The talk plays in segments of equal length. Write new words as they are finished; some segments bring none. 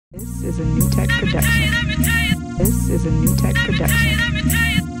This is a New Tech production. This is a New Tech production.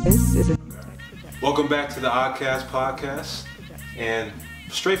 This is a New Tech production. Welcome back to the Oddcast podcast. And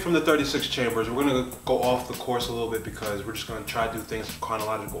straight from the 36 chambers, we're going to go off the course a little bit because we're just going to try to do things in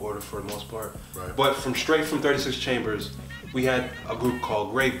chronological order for the most part. Right. But straight from 36 chambers, we had a group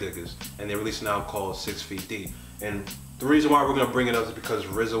called Gravediggers, and they released an album called 6 Feet Deep. And the reason why we're going to bring it up is because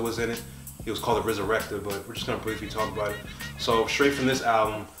RZA was in it. He was called a Resurrector, but we're just going to briefly talk about it. So straight from this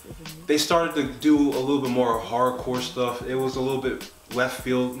album, they started to do a little bit more hardcore stuff. It was a little bit left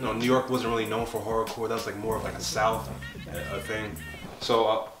field. You know, New York wasn't really known for hardcore. That was like more of like a South thing.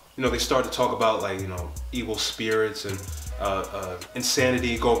 So, they started to talk about like, evil spirits and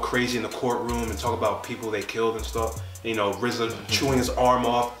insanity, going crazy in the courtroom and talk about people they killed and stuff. And, RZA chewing his arm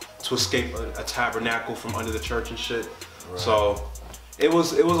off to escape a tabernacle from under the church and shit. Right. So it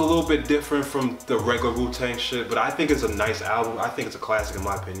was a little bit different from the regular Wu Tang shit, but I think it's a nice album. I think it's a classic in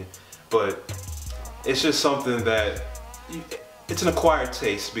my opinion. But it's just something that it's an acquired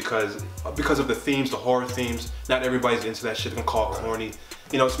taste because of the themes, the horror themes. Not everybody's into that shit. They can call it corny.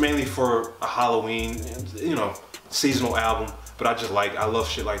 It's mainly for a Halloween, seasonal album. But I love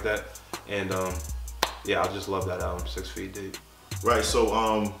shit like that. And I just love that album, 6 Feet Deep. Right.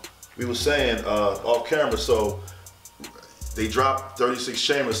 So we were saying off camera. So they dropped 36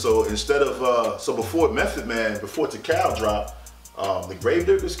 Chambers. So instead of before Method Man, before Tikal dropped, the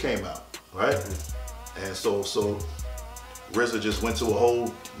Gravediggers came out, right? Mm-hmm. And so RZA just went to a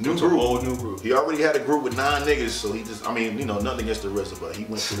whole new group. He already had a group with 9 niggas, so he just, nothing against the RZA, but he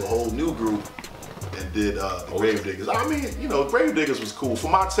went to a whole new group and did the Gravediggers. Gravediggers was cool. For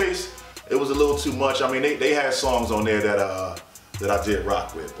my taste, it was a little too much. They had songs on there that I did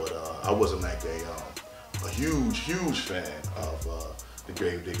rock with, but I wasn't like a huge fan of the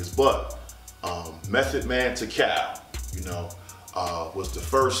Gravediggers. But Method Man Tikal, was the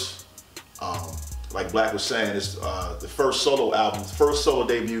first. Like Black was saying, it's the first solo album, the first solo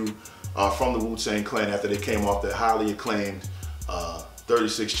debut from the Wu Tang Clan after they came off that highly acclaimed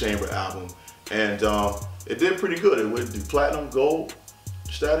 36 Chamber album. And it did pretty good. It went to platinum, gold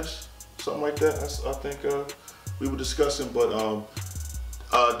status, something like that. I think we were discussing, but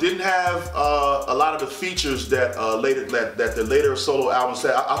didn't have a lot of the features that the later solo albums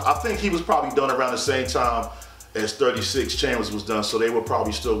had. I think he was probably done around the same time as 36 Chambers was done, so they were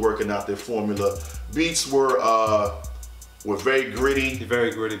probably still working out their formula. Beats were very gritty.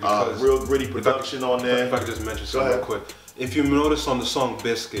 Very gritty because real gritty production on there. If I could just mention something real quick. If you notice on the song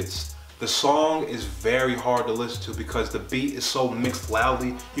Biscuits, the song is very hard to listen to because the beat is so mixed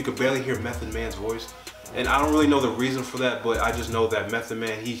loudly, you could barely hear Method Man's voice. And I don't really know the reason for that, but I just know that Method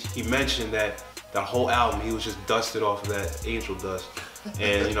Man, he mentioned that the whole album, he was just dusted off of that angel dust.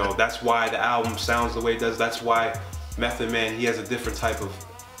 And that's why the album sounds the way it does. That's why Method Man, he has a different type of,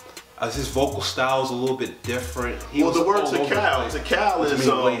 his vocal style is a little bit different. The word Tikal is, Tikal is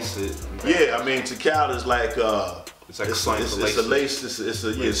like, it's like slang for lace. It's a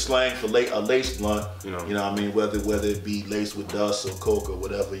lace, it's slang for a lace blunt. Whether it be laced with dust or coke or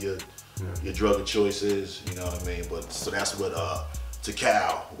whatever your drug of choice is, But so that's what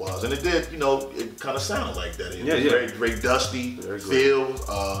Tikal was, and it did, it kind of sounded like that. It was very, very dusty feel,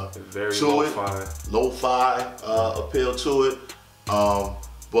 very to lo-fi appeal to it.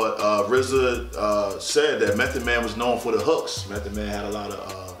 But RZA said that Method Man was known for the hooks. Method Man had a lot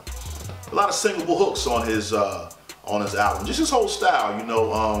of singable hooks on his album. Just his whole style,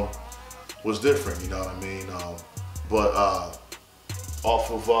 was different. But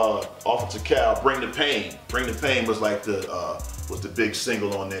off of Tikal, Bring the Pain. Bring the Pain was like was the big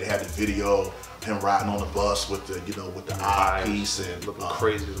single on there. They had the video, him riding on the bus with the eyepiece and looking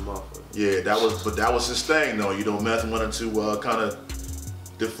crazy as a motherfucker. Yeah, that was his thing though. Method wanted to kind of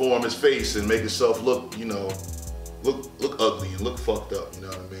deform his face and make himself look look ugly and look fucked up.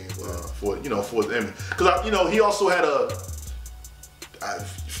 For the image. Because he also had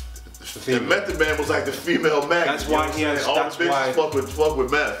the Method Man was like the female magnet. That's why he has. All the bitches fuck with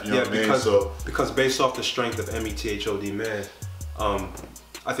meth. Because based off the strength of METHOD Man,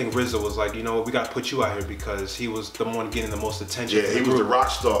 I think RZA was like, we got to put you out here because he was the one getting the most attention. Yeah, he was the rock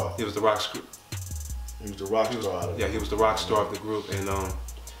star. He was the rock star. He was the rock star. Yeah, he was the rock star of the group, and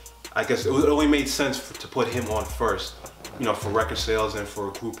I guess it only made sense to put him on first. For record sales and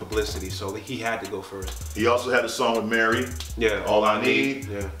for group publicity, so he had to go first. He also had a song with Mary. Yeah, All I Need.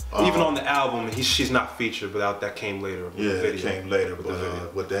 Yeah. Even on the album, she's not featured, but that came later. It came later.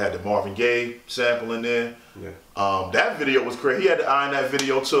 But they had the Marvin Gaye sample in there. Yeah. That video was crazy. He had to iron that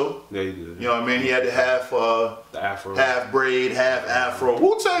video too. Yeah, he did. He had to have the afro, half braid, half afro.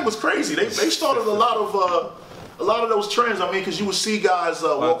 Wu Tang was crazy. They started a lot of a lot of those trends. I mean, because you would see guys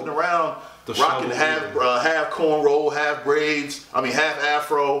walking around rocking half cornrow, half braids. I mean, half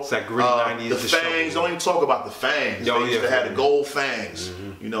afro. It's that green 90s. The fangs. Don't even talk about the fangs. They used to have the gold fangs.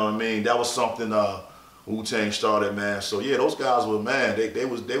 You know what I mean? That was something Wu Tang started, man. So yeah, those guys were, man. They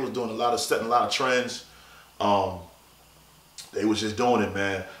was doing a lot of setting a lot of trends. They was just doing it,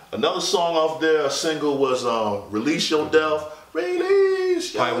 man. Another song off there, a single was "Release Your Death."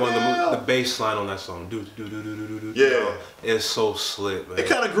 Release. Probably one of the bass line on that song. Yeah, it's so slick, man. It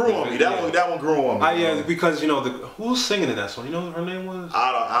kind of grew on me. That one grew on me. Yeah, because you know who was singing in that song? You know what her name was?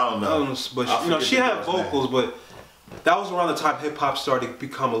 I don't know. But you know she had vocals, but that was around the time hip hop started to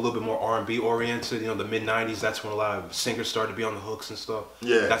become a little bit more R&B oriented. You know, the mid '90s. That's when a lot of singers started to be on the hooks and stuff.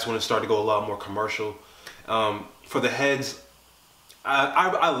 Yeah. That's when it started to go a lot more commercial. For the Heads,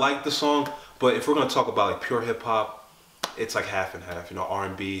 I like the song, but if we're gonna talk about like pure hip hop, it's like half and half, you know,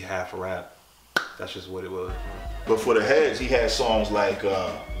 R&B, half rap. That's just what it was. But for the Heads, he had songs like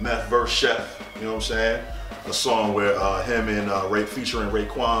Meth vs. Chef, you know what I'm saying? A song where him and featuring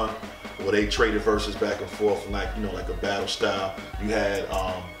Raekwon, where they traded verses back and forth, and like, you know, like a battle style. You had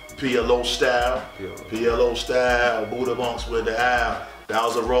PLO style, Buddha Bunks with the Al. That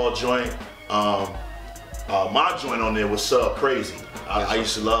was a raw joint. My joint on there was Sub Crazy. I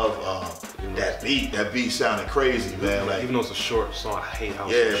used to love that beat. That beat sounded crazy, man. Like, even though it's a short song, I hate how.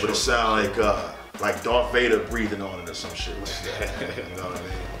 Yeah, but it sounded like Darth Vader breathing on it or some shit like that. You know what I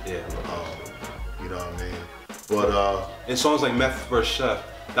mean? Yeah. You know what I mean? But in songs like Meth vs. Chef,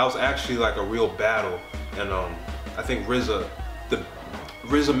 that was actually like a real battle, and I think RZA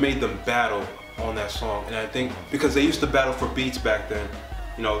made them battle on that song, and I think because they used to battle for beats back then.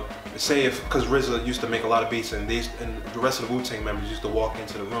 You know, say because RZA used to make a lot of beats, and the rest of the Wu Tang members used to walk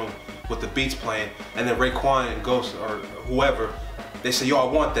into the room with the beats playing, and then Raekwon and Ghost or whoever, they say, yo, I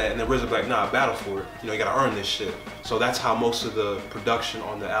want that, and then RZA be like, nah, battle for it. You know, you gotta earn this shit. So that's how most of the production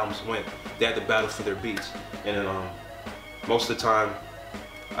on the albums went. They had to battle for their beats, and then most of the time,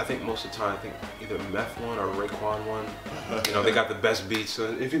 I think either Meth won or Raekwon won. You know, they got the best beats.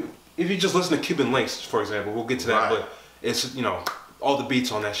 So if you just listen to Cuban Links, for example, we'll get to that, but it's, you know, all the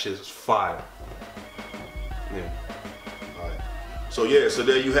beats on that shit is fire. Yeah. Alright. So yeah, so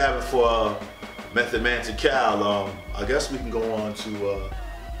there you have it for Method Man to Cal. I guess we can go on to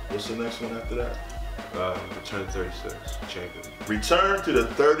what's the next one after that? Return to 36 Chambers. Return to the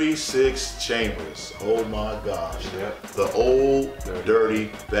 36 Chambers. Oh my gosh. Yep. The old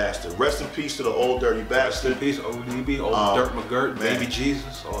dirty bastard. Rest in peace to the old dirty bastard. Rest in peace, ODB, old Dirt McGirt, Baby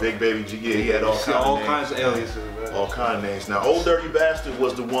Jesus. Big Baby Jesus. Yeah, he had all kinds of aliases. All kind of names. Now, Old Dirty Bastard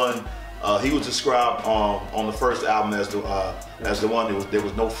was the one. He was described on the first album as the one there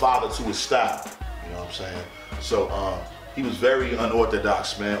was no father to his style. You know what I'm saying? So he was very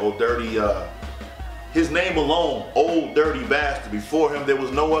unorthodox, man. Old Dirty. His name alone, Old Dirty Bastard. Before him, there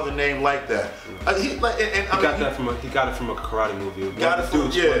was no other name like that. He got it from a karate movie. One of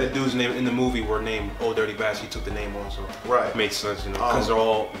the dudes named in the movie were named Old Dirty Bastard. He took the name on, so it made sense, you know, because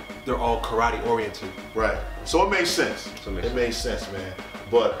they're all karate oriented. Right. So it made sense. It made sense, man.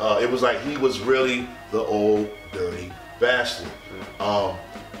 But it was like he was really the Old Dirty Bastard.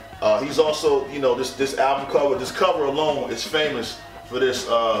 He's also, you know, this album cover, this cover alone is famous for this,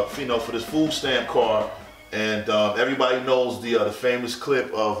 you know, for this food stamp card, and everybody knows the famous clip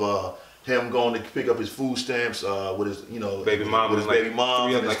of him going to pick up his food stamps with his, you know, baby mom, with his baby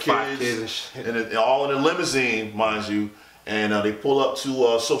mom and his kids, and all in a limousine, mind you, and they pull up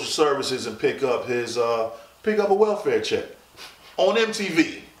to social services and pick up a welfare check on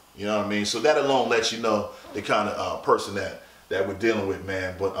MTV. You know what I mean? So that alone lets you know the kind of person that we're dealing with,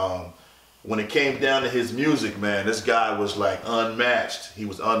 man. But when it came down to his music, man, this guy was like unmatched. He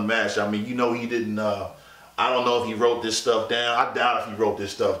was unmatched. I mean, you know, he didn't, I don't know if he wrote this stuff down. I doubt if he wrote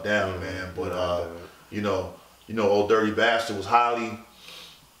this stuff down, man. But, you know, Old Dirty Bastard was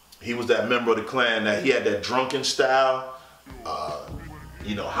he was that member of the clan that he had that drunken style,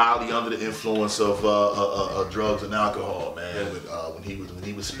 you know, highly under the influence of drugs and alcohol, man. When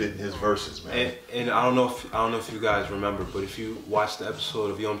he was spitting his verses, man. And I don't know if you guys remember, but if you watched the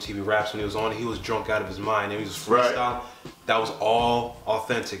episode of MTV Raps when he was on, he was drunk out of his mind. And he was freestyle. Right. That was all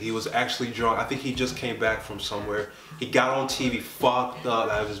authentic. He was actually drunk. I think he just came back from somewhere. He got on TV, fucked up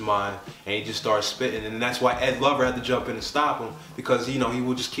out of his mind, and he just started spitting. And that's why Ed Lover had to jump in and stop him, because, you know, he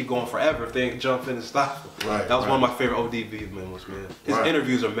would just keep going forever if they didn't jump in and stop him. Right, that was one of my favorite ODB members, man. His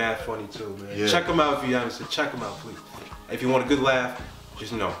interviews are mad funny too, man. Yeah. Check him out if you haven't. Check him out, please. If you want a good laugh,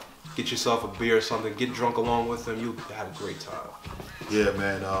 just, you know, get yourself a beer or something, get drunk along with him. You'll have a great time. Yeah,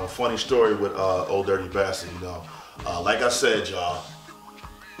 man. Funny story with Old Dirty Bastard, you know. Like I said, y'all,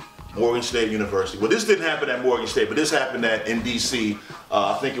 Morgan State University. Well, this didn't happen at Morgan State, but this happened in DC.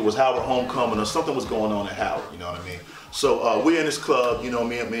 I think it was Howard Homecoming or something was going on at Howard, you know what I mean? So we're in this club, you know,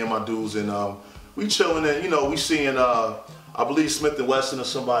 me and my dudes, and we chilling and, you know, we seeing, I believe Smith and Wesson or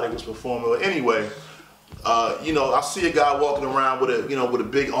somebody was performing. Anyway, you know, I see a guy walking around with a, you know, with a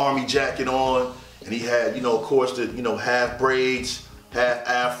big army jacket on, and he had, you know, of course, the, you know, half braids, half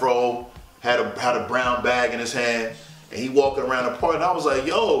afro, had a brown bag in his hand, and he walking around the party, and I was like,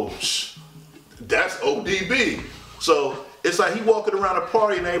 yo, that's ODB. So it's like he walking around the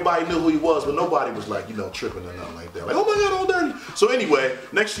party and everybody knew who he was, but nobody was like, you know, tripping or nothing like that. Like, oh my God, Old Dirty. So anyway,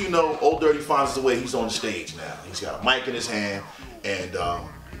 next thing you know, Old Dirty finds his way, he's on the stage now. He's got a mic in his hand, and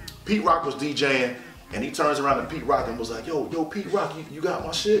Pete Rock was DJing, and he turns around to Pete Rock and was like, yo, Pete Rock, you got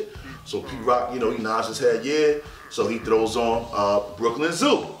my shit? So Pete Rock, you know, he nods his head, yeah. So he throws on Brooklyn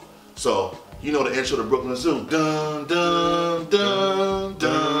Zoo. So, you know the intro to Brooklyn Zoo. Dun, dun, dun,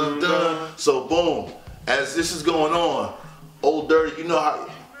 dun, dun. So boom, as this is going on, Old Dirty, you know how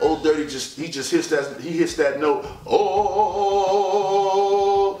Old Dirty hits that note. Oh,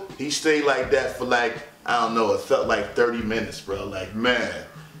 he stayed like that for like, I don't know, it felt like 30 minutes, bro. Like, man,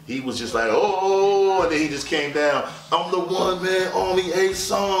 he was just like, oh, and then he just came down. I'm the one man, only a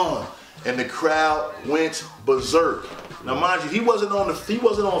song, and the crowd went berserk. Now, mind you, he wasn't on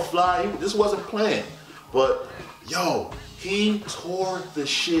fly. This wasn't planned, but yo, he tore the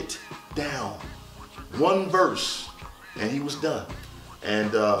shit down. One verse, and he was done.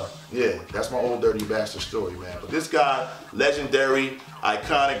 And yeah, that's my Old Dirty Bastard story, man. But this guy, legendary,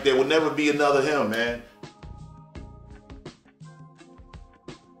 iconic. There will never be another him, man.